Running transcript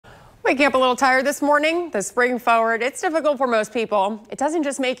Waking up a little tired this morning, the spring forward, it's difficult for most people. It doesn't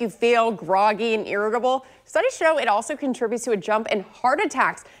just make you feel groggy and irritable. Studies show it also contributes to a jump in heart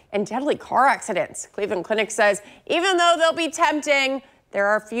attacks and deadly car accidents. Cleveland Clinic says even though they'll be tempting, there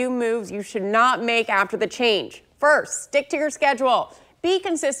are a few moves you should not make after the change. First, stick to your schedule. Be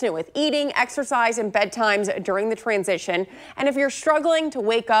consistent with eating, exercise, and bedtimes during the transition. And if you're struggling to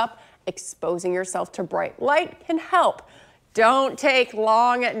wake up, exposing yourself to bright light can help. Don't take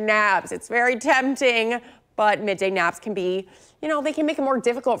long naps. It's very tempting, but midday naps can be, they can make it more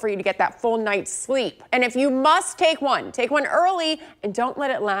difficult for you to get that full night's sleep. And if you must take one early and don't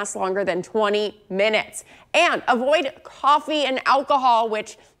let it last longer than 20 minutes. And avoid coffee and alcohol,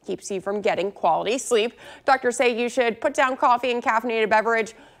 which keeps you from getting quality sleep. Doctors say you should put down coffee and caffeinated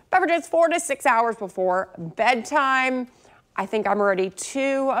beverages 4 to 6 hours before bedtime. I think I'm already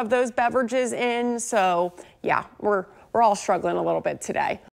 2 of those beverages in, so yeah, we're all struggling a little bit today.